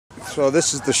So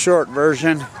this is the short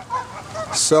version.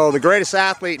 So the greatest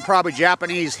athlete in probably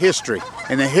Japanese history,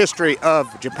 in the history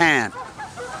of Japan,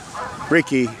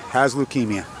 Rikee has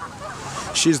leukemia.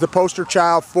 She's the poster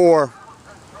child for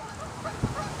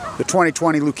the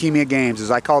 2020 Leukemia Games.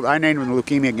 I named them the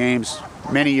Leukemia Games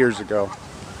many years ago.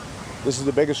 This is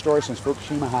the biggest story since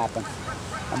Fukushima happened.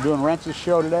 I'm doing Rentz's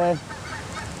show today.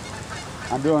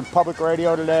 I'm doing public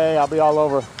radio today. I'll be all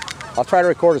over. I'll try to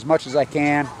record as much as I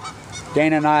can.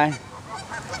 Dana and I.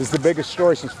 This is the biggest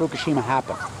story since Fukushima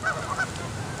happened.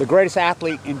 The greatest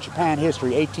athlete in Japan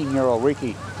history, 18-year-old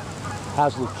Rikee,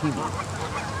 has leukemia.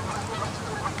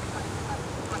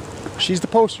 She's the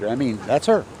poster. I mean, that's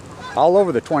her. All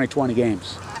over the 2020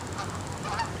 games.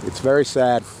 It's very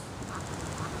sad.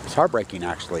 It's heartbreaking,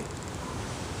 actually.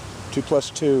 2 plus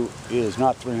 2 is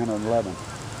not 311.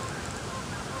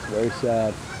 Very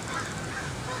sad.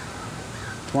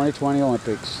 2020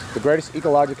 Olympics. The greatest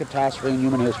ecological catastrophe in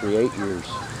human history. 8 years.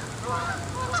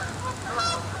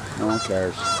 No one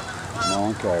cares. No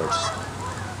one cares.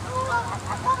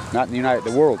 Not in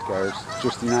the world cares.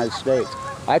 Just the United States.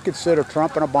 I consider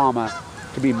Trump and Obama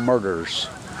to be murderers.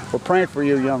 We're praying for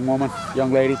you, young woman,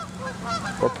 young lady.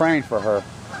 We're praying for her.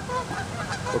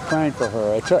 We're praying for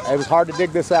her. It was hard to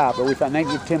dig this out, but we found, thank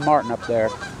you to Tim Martin up there.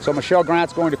 So Michelle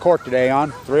Grant's going to court today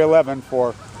on 311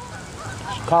 for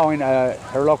calling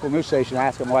her local news station to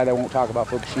ask them why they won't talk about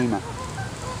Fukushima.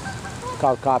 They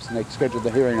called the cops and they scheduled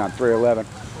the hearing on 311.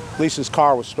 Lisa's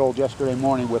car was stolen yesterday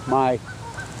morning with my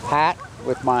hat,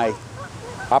 with my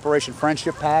Operation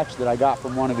Friendship patch that I got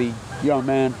from one of the young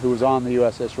men who was on the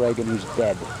USS Reagan who's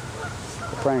dead.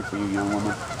 We're praying for you, young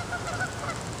woman.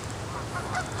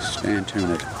 Stand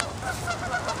tuned.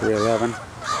 311.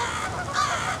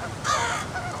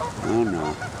 Oh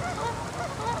no.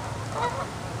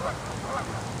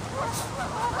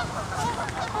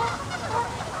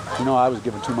 You know, I was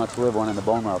given 2 months to live, one in the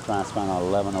bone marrow transplant on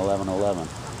 11/11/11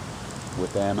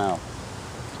 with the AML.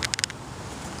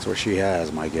 That's what she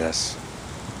has, my guess.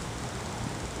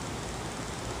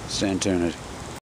 Stand tuned.